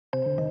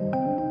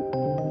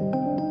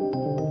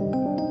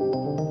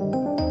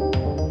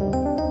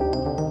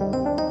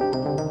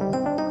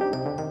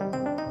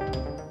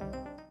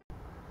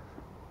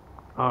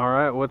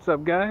What's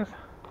up, guys?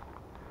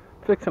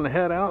 Fixing to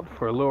head out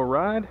for a little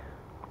ride.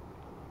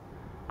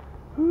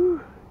 Whew.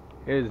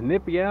 It is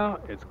nippy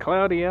out, it's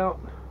cloudy out,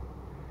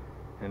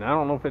 and I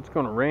don't know if it's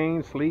going to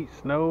rain, sleet,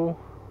 snow,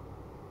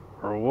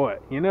 or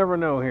what. You never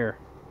know here.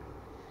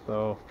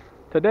 So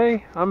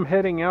today I'm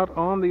heading out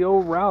on the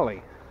old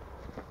Raleigh.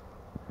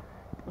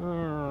 It's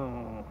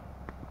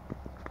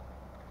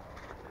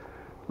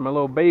my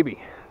little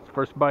baby. It's the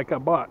first bike I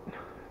bought,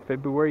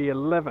 February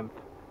 11th,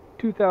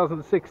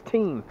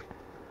 2016.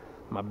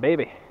 My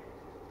baby.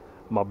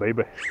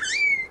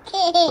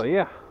 So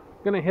yeah,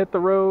 gonna hit the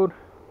road,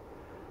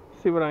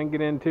 see what I can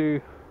get into.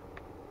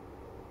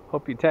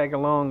 Hope you tag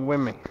along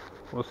with me.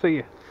 We'll see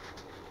you.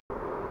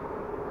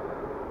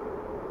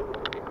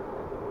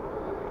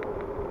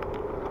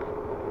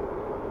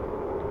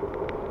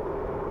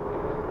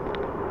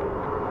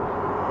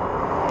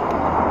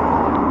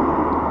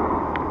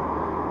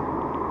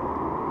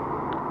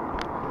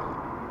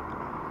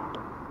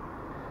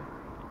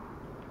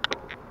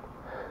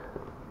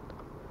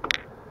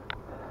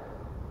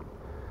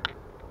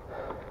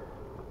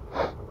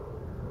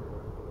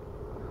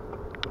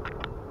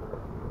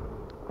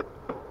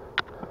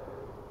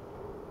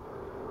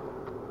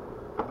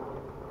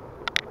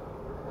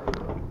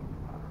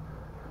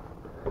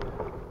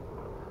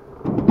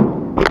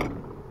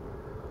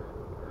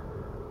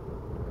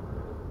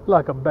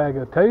 Like a bag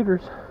of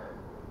taters.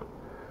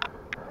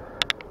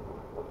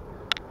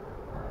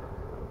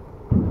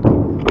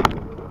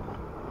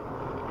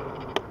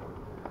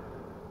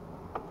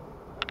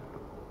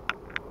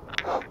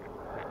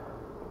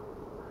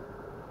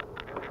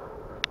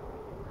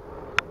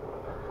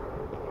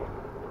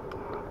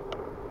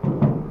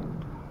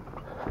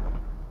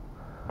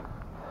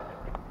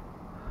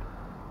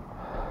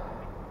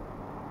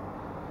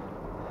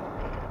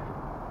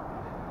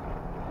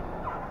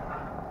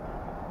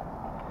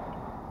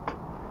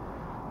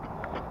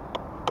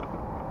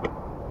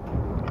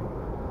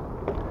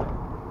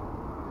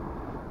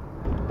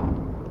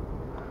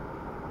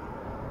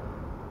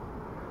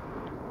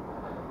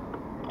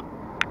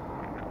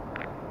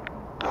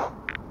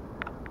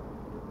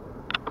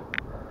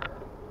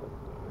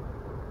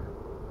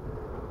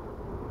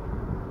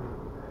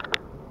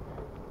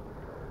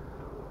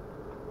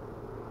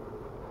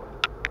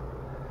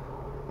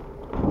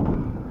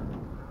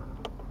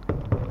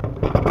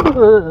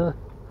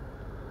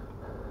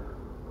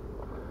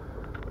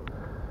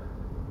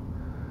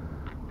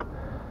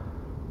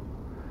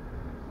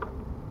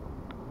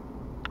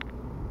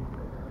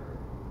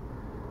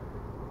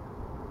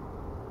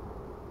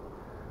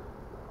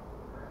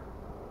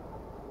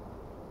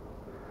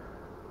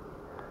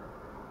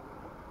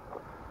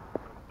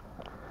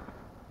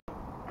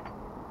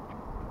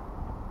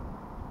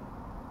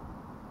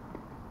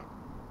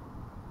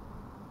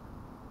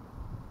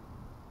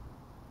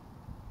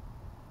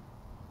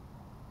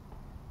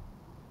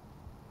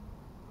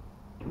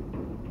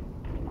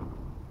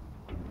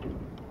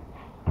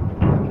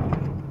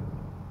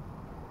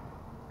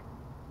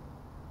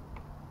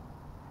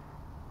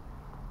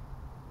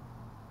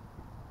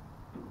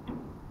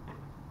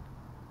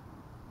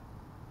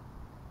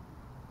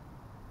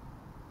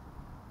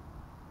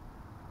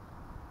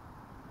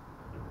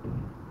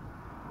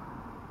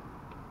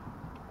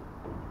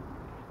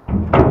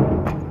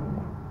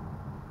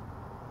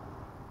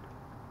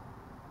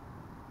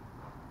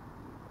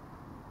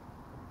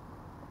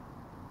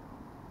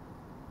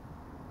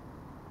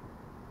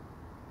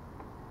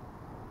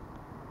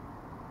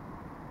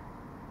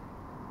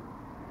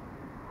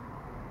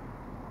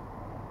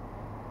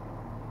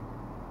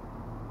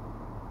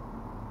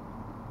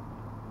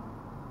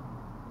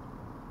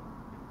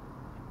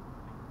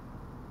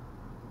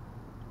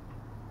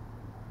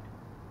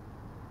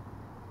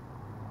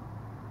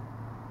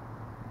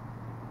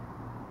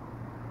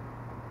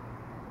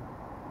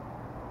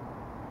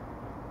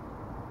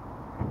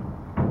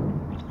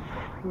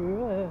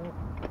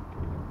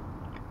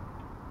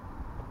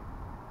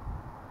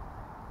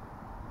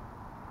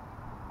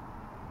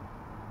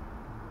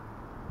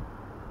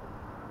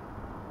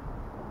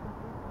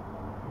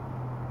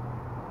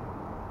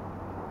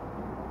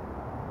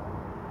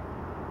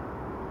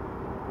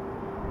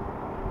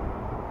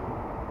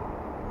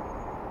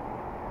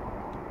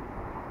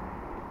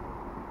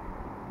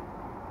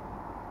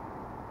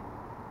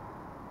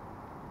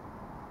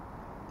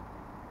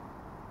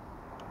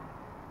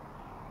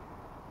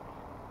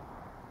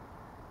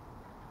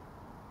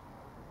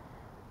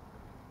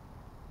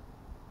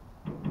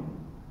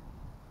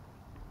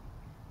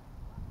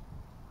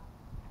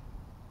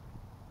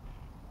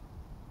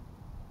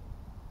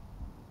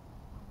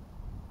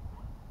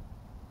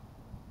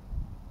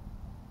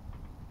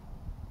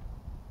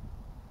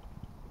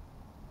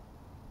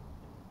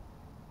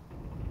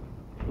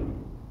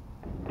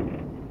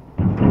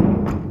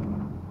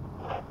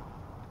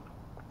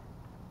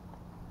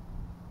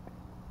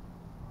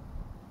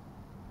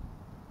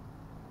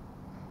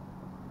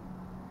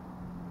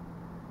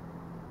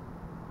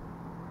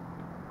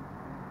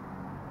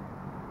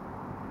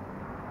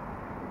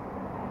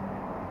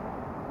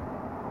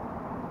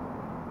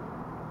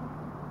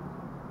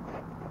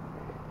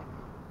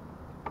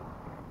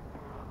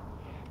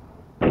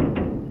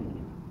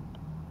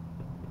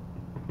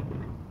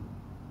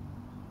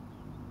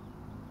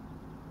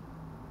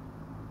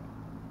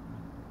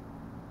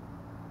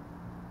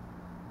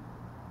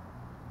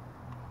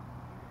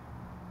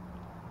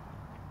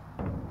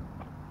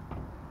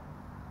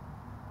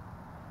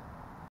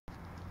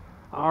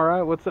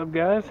 Alright, what's up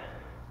guys?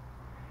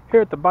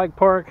 Here at the bike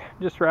park,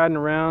 just riding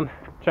around,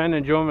 trying to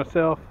enjoy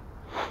myself.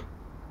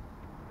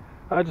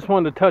 I just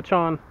wanted to touch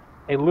on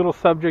a little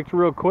subject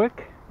real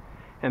quick,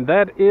 and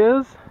that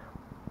is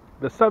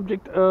the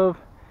subject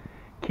of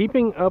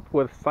keeping up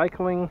with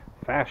cycling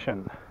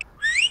fashion.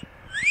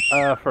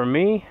 For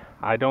me,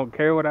 I don't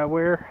care what I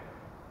wear.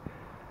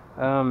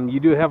 You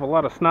do have a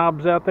lot of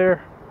snobs out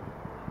there.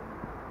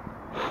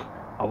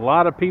 A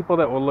lot of people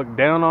that will look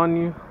down on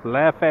you,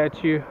 laugh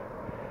at you,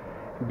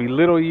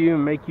 belittle you,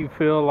 and make you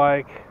feel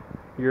like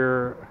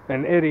you're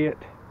an idiot,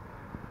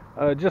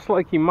 just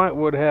like you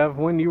would have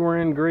when you were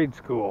in grade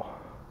school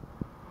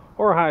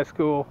or high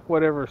school,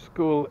 whatever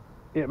school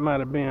it might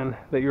have been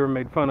that you were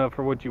made fun of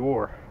for what you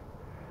wore.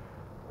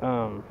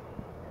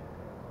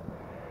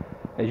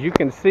 As you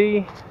can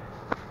see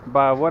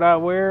by what I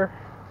wear,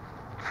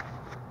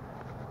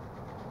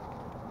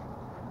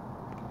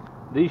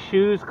 these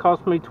shoes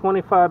cost me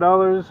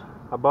 $25.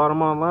 I bought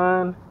them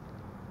online.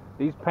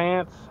 These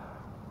pants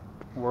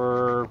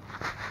were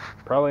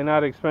probably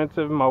not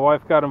expensive. My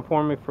wife got them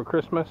for me for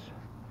Christmas.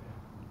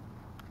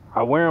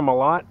 I wear them a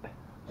lot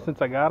since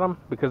I got them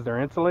because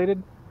they're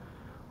insulated,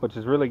 which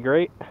is really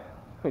great.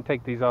 Let me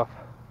take these off.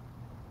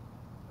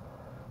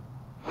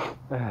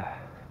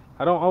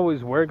 I don't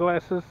always wear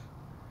glasses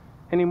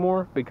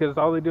anymore because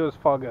all they do is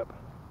fog up.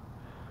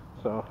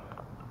 So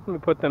let me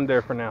put them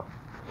there for now.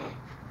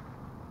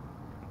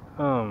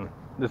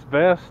 This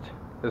vest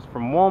is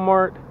from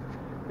Walmart.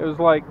 It was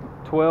like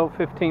 $12,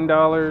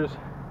 $15.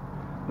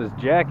 This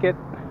jacket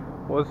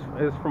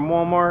is from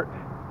Walmart.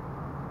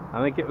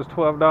 I think it was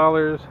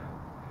 $12.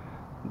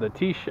 The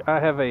t-shirt, I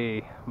have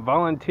a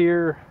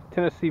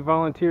Tennessee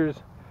Volunteers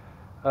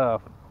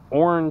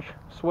orange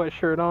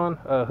sweatshirt on,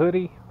 a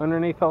hoodie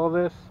underneath all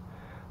this.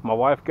 My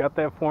wife got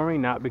that for me,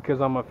 not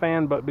because I'm a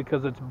fan, but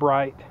because it's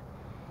bright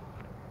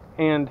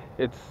and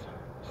it's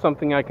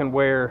something I can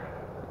wear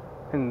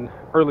in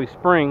early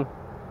spring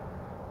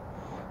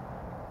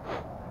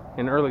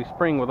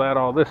without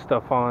all this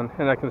stuff on,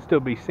 and I can still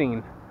be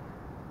seen.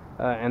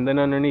 And then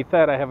underneath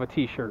that I have a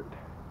t-shirt.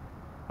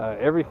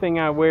 Everything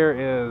I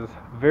wear is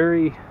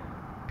very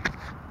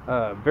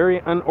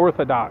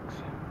unorthodox,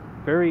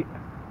 very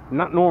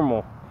not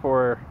normal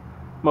for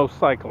most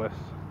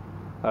cyclists.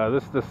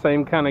 This is the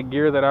same kind of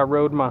gear that I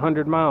rode my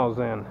 100 miles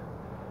in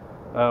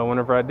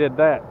whenever I did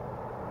that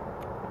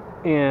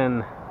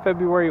in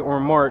February or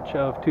March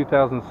of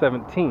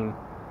 2017.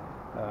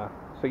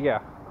 So yeah,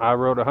 I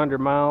rode 100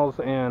 miles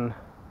and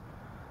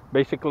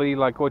basically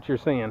like what you're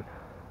seeing.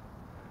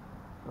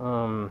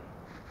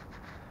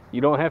 You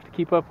don't have to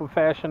keep up with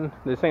fashion.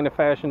 This ain't a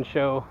fashion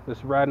show. This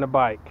is riding a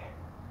bike.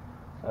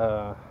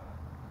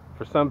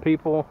 For some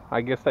people,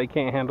 I guess they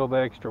can't handle the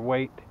extra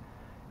weight,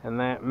 and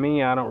that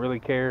me, I don't really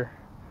care.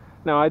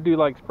 Now I do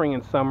like spring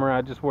and summer.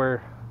 I just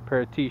wear a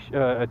pair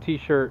of a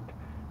t-shirt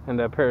and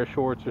a pair of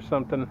shorts or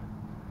something,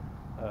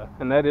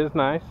 and that is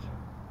nice.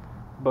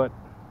 But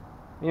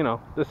you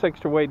know, this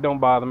extra weight don't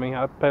bother me.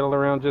 I pedal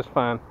around just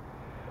fine.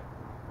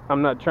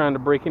 I'm not trying to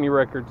break any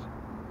records.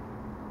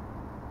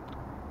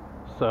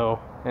 So,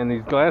 and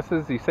these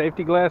glasses, these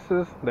safety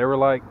glasses, they were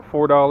like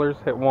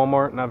 $4 at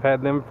Walmart, and I've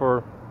had them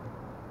for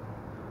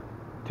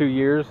 2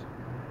 years.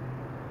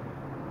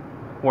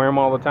 Wear them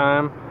all the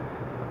time.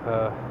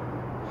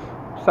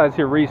 Besides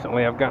here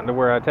recently, I've gotten to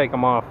where I take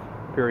them off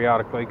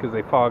periodically because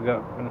they fog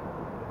up, and it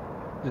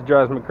just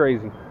drives me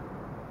crazy.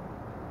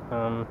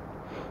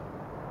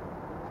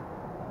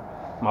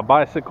 My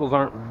bicycles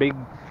aren't big,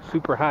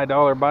 super high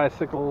dollar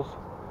bicycles.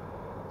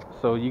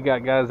 So you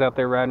got guys out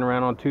there riding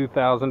around on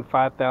 $2,000,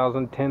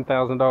 $5,000,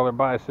 $10,000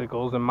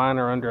 bicycles, and mine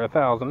are under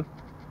 $1,000.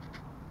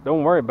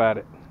 Don't worry about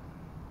it.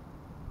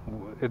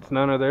 It's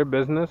none of their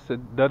business.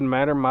 It doesn't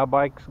matter. My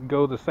bikes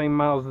go the same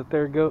miles that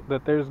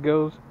theirs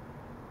goes.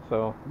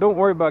 So don't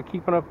worry about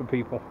keeping up with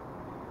people.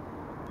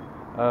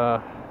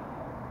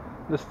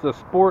 This is a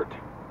sport.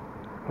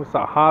 It's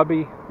a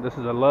hobby. This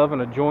is a love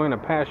and a joy and a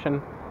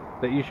passion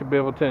that you should be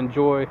able to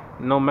enjoy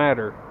no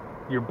matter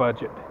your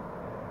budget.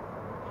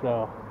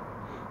 So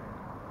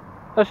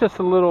that's just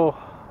a little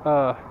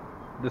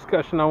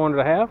discussion I wanted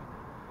to have.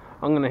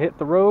 I'm going to hit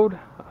the road,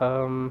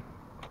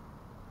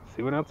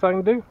 see what else I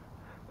can do.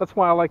 That's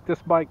why I like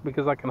this bike,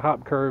 because I can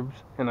hop curbs,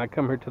 and I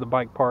come here to the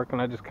bike park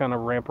and I just kind of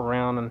ramp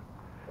around and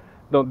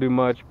don't do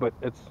much, but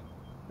it's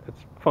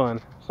fun.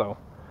 So,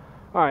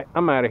 alright,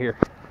 I'm out of here.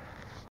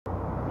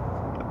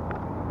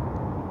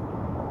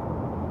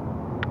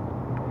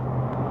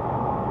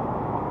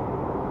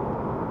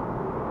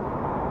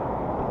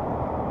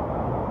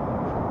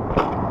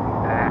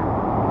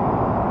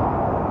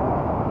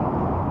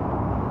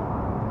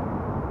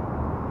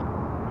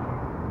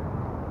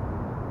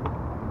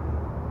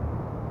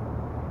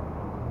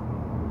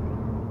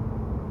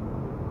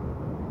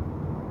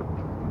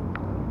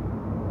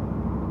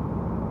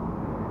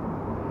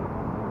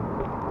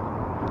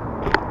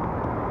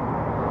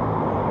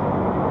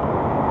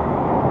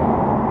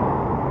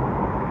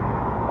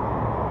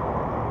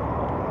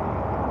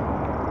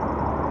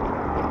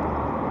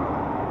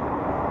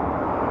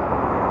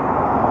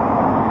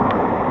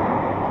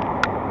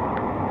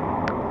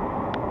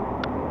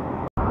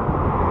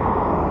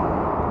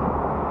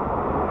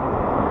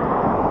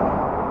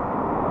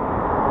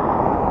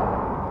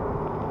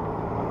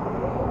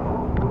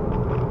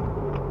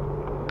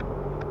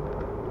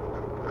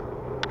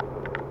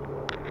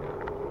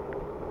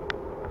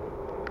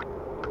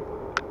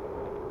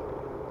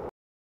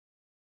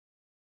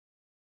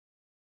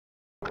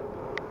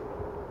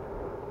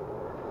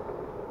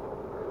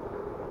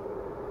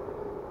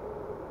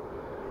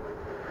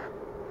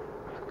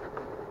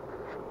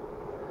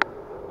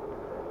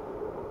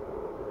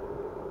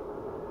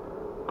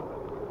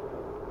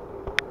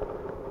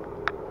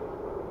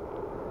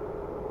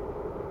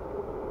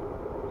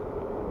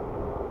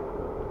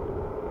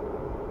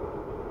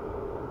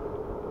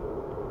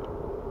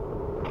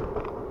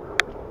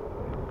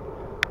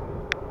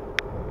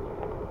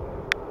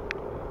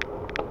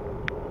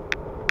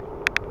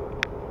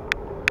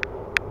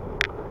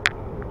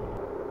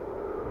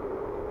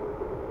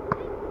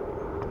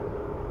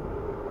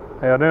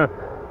 How y'all doing?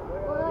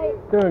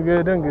 What? Doing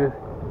good, doing good.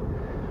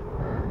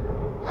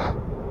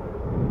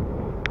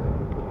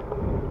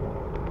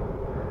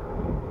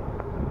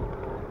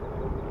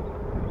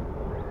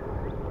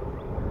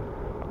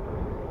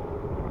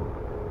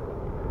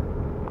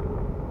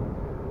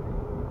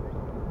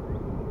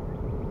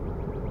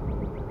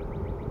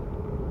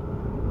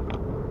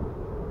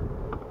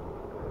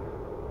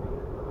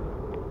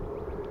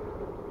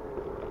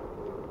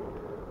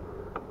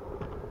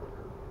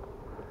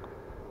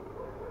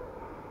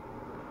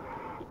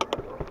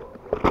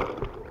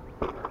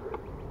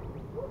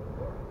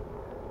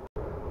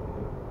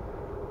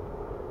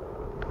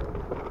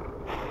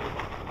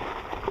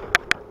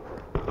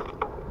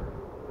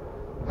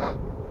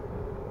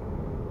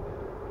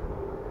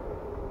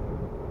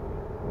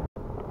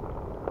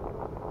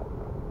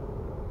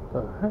 The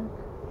heck?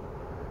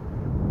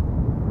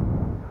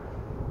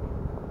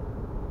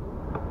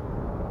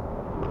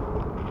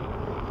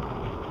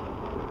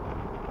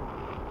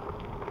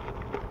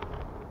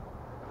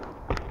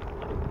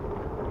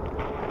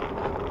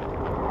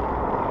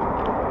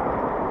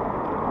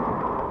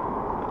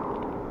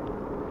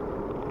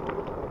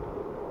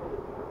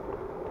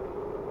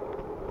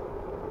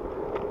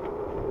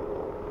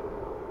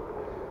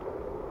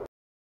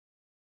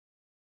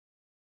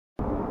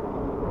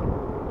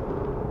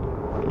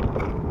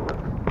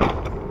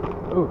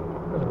 Ooh,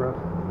 that's rough.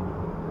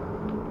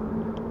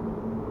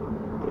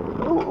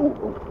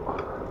 Ooh.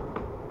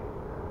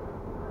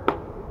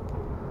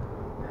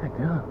 Heck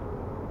yeah.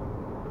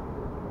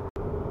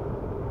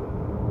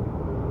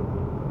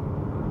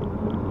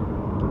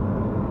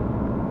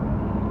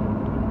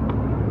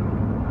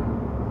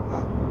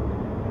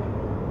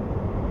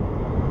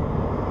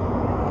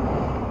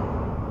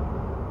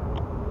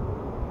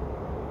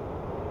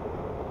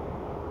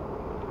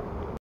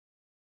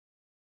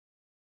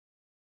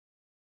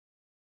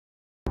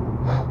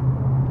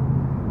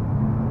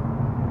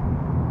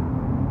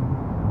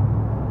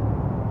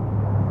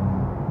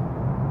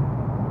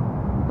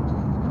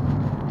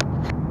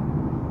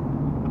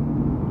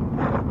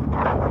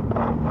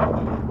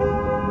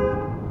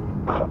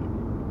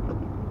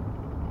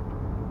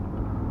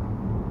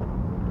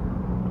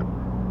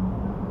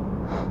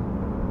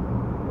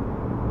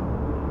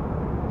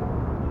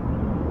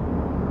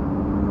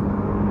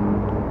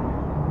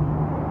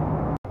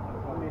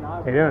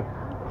 How you doing?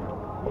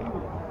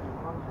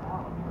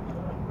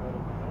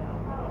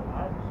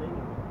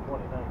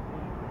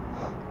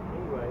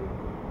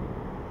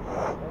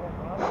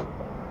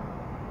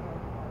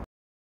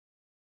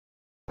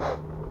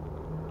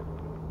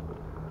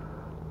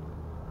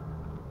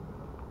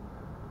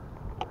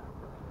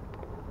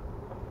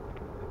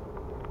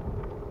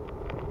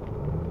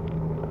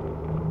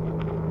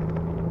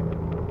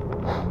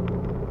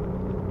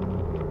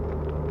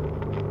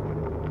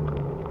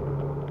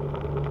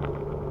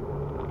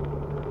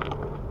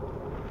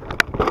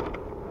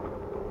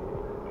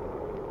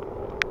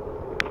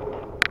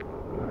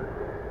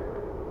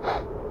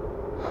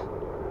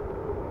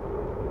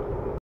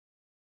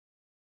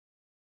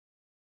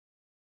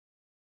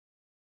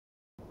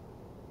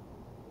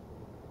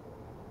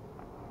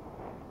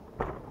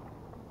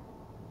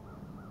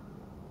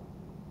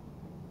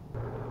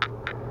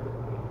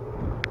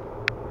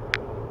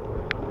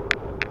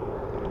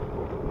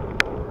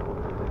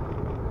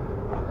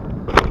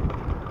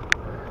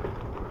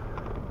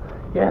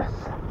 Yes.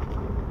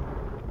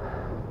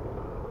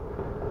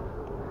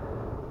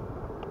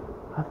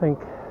 I think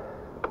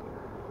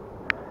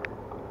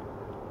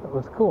that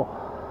was cool.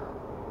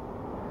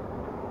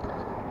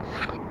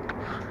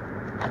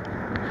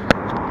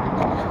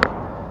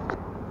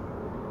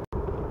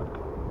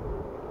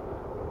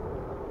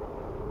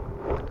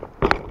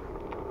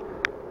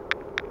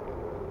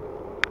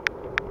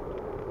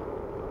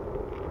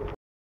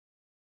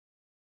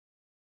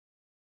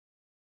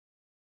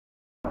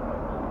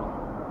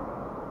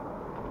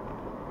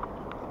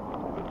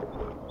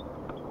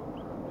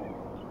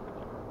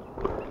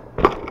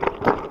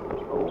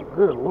 Oh,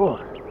 good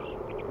Lord.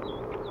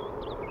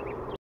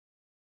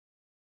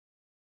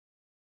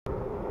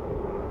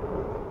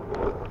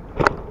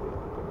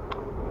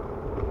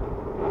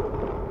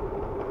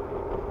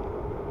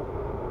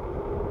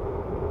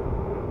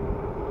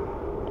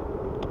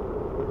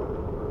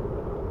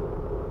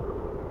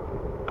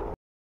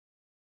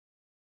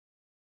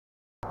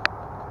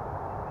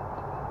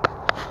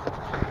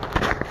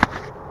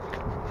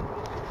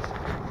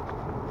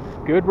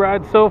 Good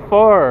ride so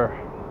far.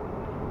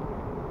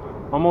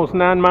 Almost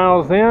 9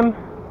 miles in.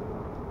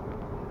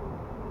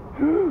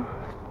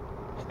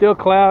 Still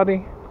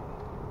cloudy.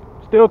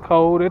 Still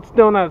cold. It's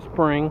still not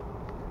spring.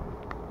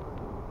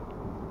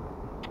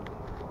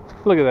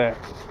 Look at that.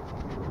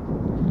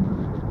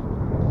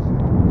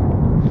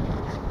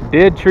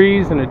 Dead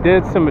trees and a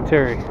dead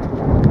cemetery.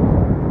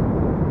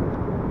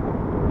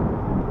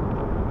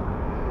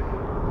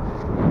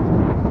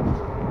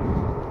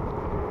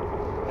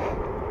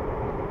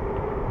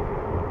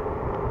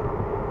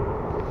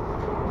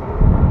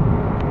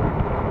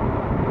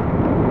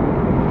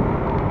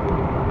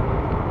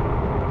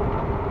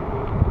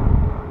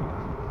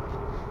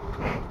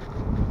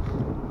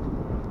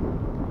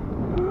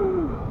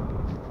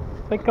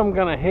 think I'm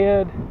gonna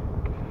head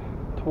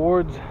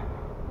towards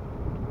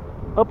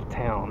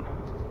uptown.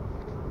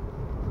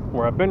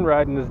 Where I've been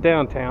riding is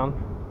downtown.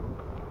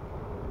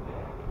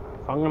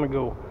 So I'm gonna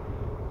go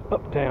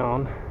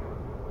uptown,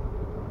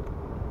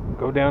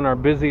 go down our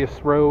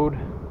busiest road,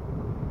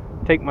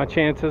 take my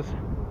chances,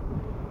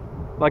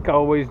 like I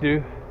always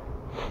do.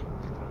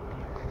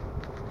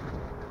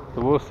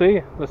 So we'll see.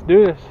 Let's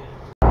do this.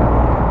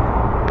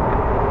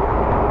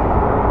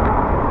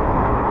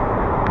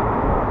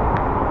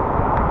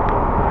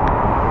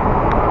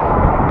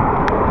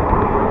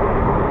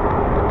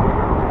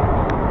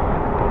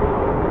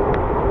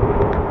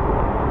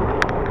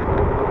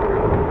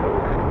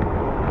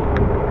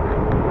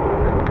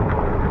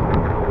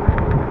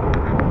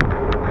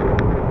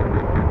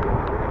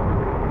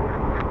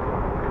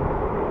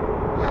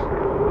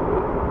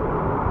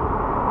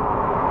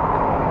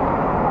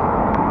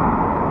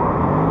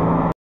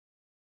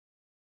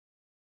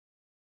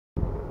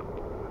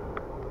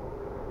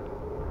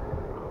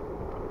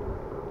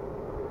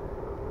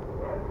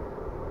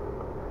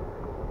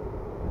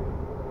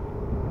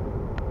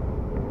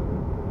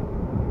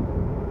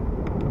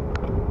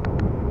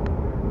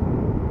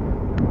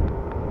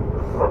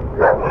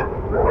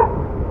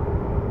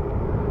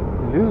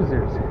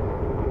 Losers.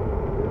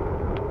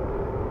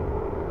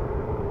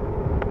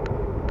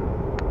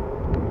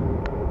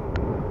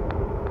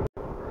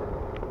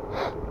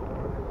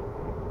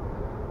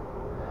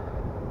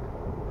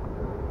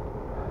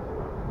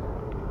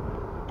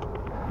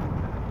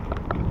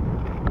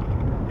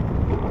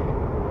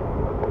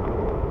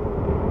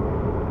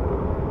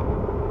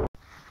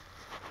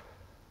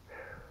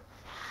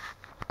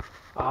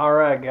 All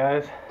right,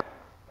 guys.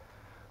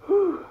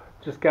 Whew.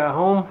 Just got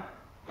home.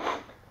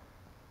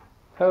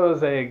 That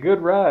was a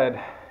good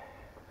ride,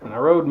 and I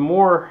rode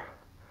more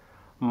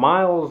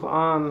miles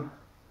on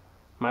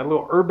my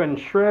little urban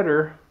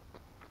shredder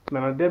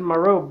than I did my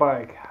road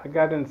bike. I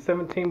got in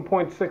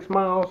 17.6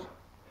 miles.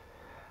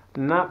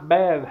 Not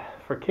bad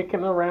for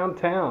kicking around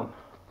town.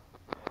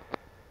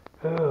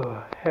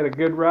 Oh, had a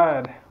good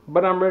ride,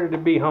 but I'm ready to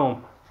be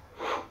home.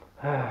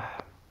 The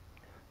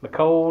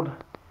cold,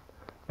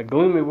 the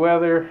gloomy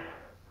weather,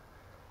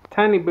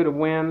 tiny bit of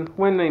wind.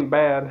 Wind ain't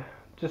bad,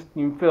 just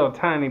you can feel a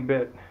tiny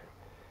bit.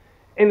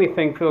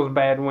 Anything feels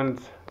bad when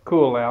it's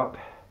cool out.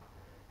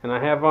 And I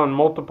have on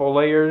multiple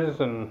layers,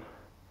 and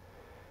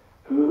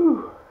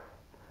whew,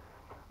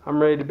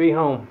 I'm ready to be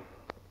home.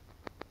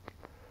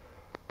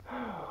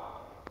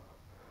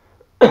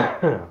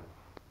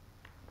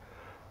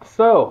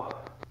 So,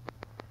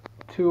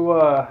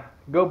 to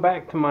go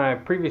back to my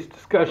previous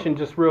discussion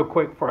just real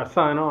quick before I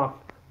sign off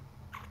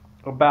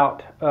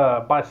about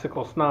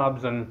bicycle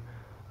snobs and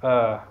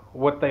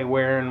what they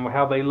wear and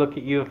how they look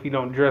at you if you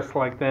don't dress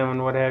like them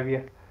and what have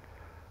you.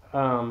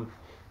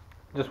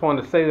 Just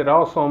wanted to say that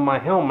also on my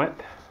helmet,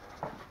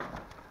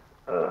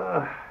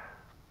 I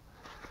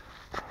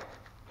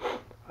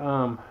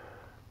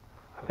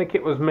think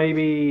it was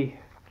maybe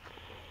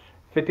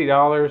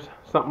 $50,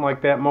 something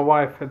like that. My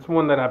wife, it's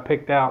one that I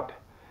picked out,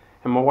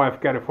 and my wife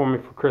got it for me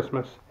for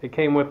Christmas. It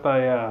came with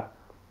a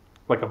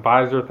like a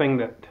visor thing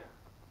that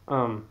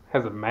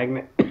has a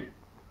magnet,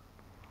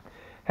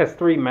 has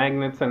 3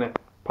 magnets, and it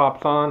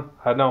pops on.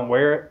 I don't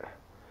wear it.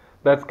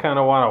 That's kind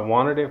of what I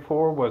wanted it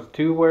for, was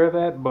to wear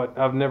that, but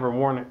I've never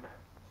worn it.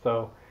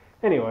 So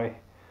anyway,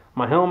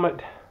 my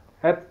helmet,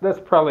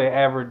 that's probably an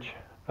average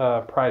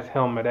price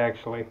helmet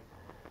actually,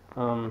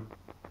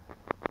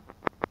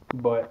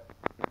 but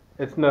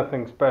it's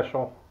nothing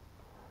special.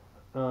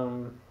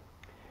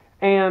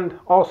 And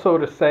also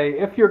to say,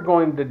 if you're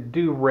going to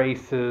do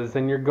races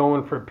and you're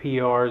going for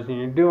PRs and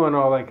you're doing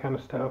all that kind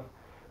of stuff,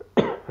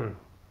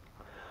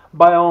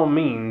 by all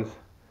means,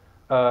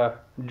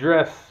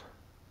 dress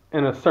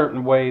in a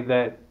certain way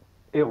that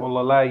it will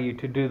allow you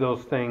to do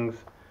those things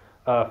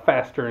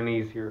faster and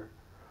easier.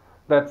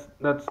 That's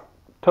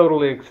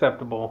totally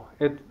acceptable.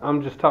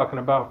 I'm just talking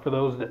about for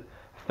those that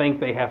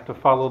think they have to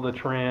follow the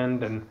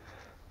trend and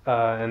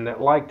that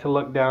like to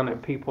look down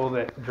at people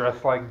that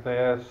dress like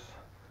this,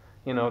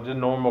 you know, just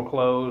normal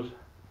clothes.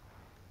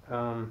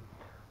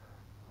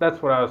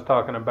 That's what I was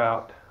talking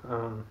about.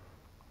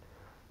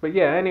 But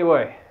yeah,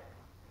 anyway,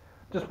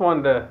 just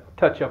wanted to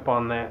touch up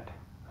on that.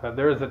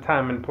 There is a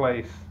time and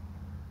place.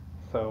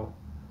 So,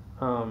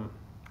 I'm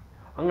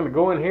going to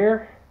go in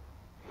here,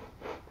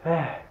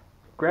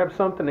 grab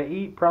something to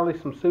eat, probably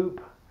some soup.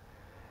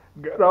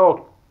 Good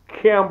old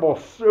Campbell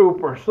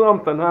soup or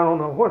something. I don't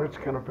know what it's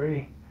going to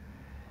be.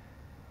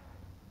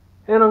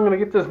 And I'm going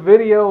to get this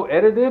video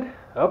edited,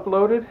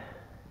 uploaded.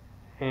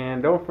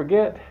 And don't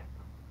forget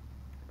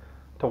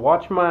to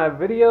watch my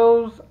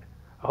videos.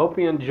 I hope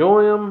you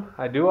enjoy them.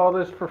 I do all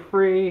this for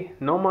free.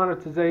 No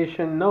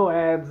monetization, no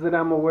ads that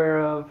I'm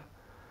aware of.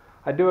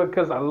 I do it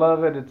because I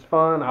love it. It's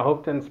fun. I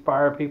hope to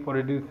inspire people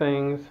to do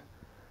things.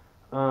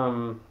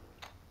 So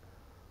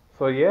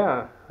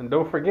yeah, and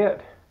don't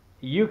forget,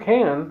 you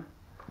can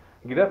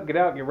get up, get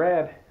out, get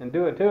rad, and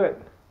do it to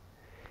it.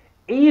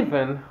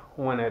 Even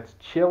when it's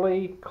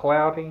chilly,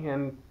 cloudy,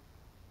 and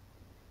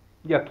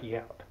yucky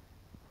out.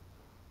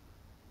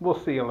 We'll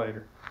see you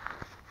later.